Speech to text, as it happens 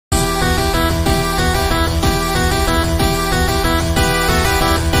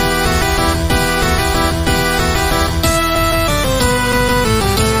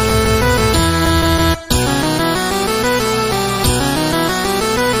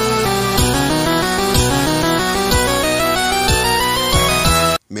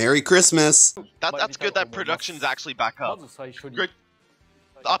Christmas. That's good that production's actually back up. Great.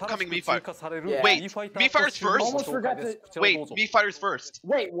 The upcoming Mii Fighter. Yeah. Wait, Mii Fighters first? Almost forgot to... Wait, Mii Fighters first.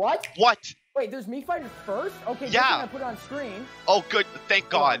 Wait, what? What? Wait, there's Mii Fighters first? Okay, yeah. I put it on screen. Oh, good. Thank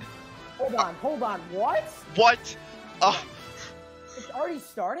God. Hold on. What? What? It's already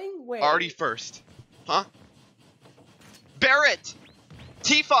starting? Wait. Already first. Huh? Barrett!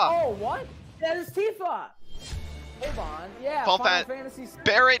 Tifa! Oh, what? That is Tifa! Hold on. Yeah, Final Fantasy VII.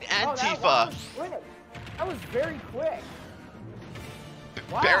 Barrett and Tifa. That was very quick.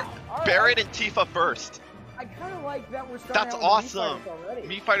 Wow. Barrett and Tifa first. I kind of like that we're starting That's out awesome. with Mii Fighters already.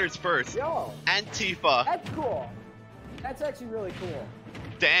 Mii Fighters first. Yo. And Tifa. That's cool. That's actually really cool.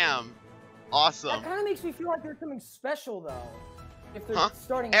 Damn. Awesome. That kind of makes me feel like there's something special, though. If they're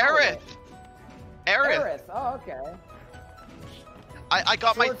starting Aerith. Aerith. Oh, okay. I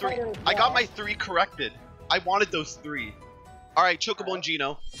got my three. I got my 3 corrected. I wanted those 3. All right, Chocobo and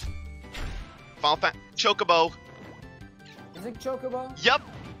Geno. Chocobo. Is it Chocobo? Yep.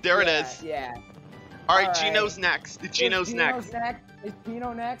 There it is. Yeah. All right, Geno's next. Geno's next. Is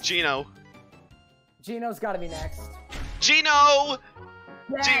Geno next? Geno. Geno's got to be next. Geno.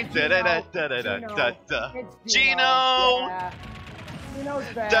 Yeah, Geno. Yeah. Geno's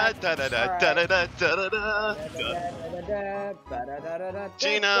back.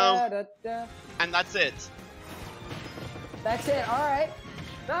 Geno. And that's it. That's it. All right.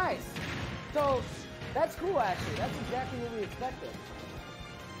 Nice. So that's cool, actually. That's exactly what we expected.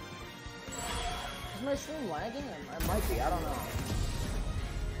 Is my stream lagging? I might be. I don't know.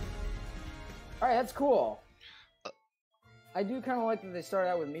 All right, that's cool. I do kind of like that they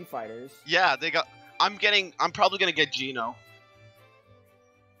started out with Mii Fighters. Yeah, they got. I'm probably gonna get Geno.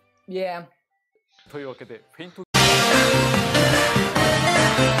 Yeah. というわけでフェイント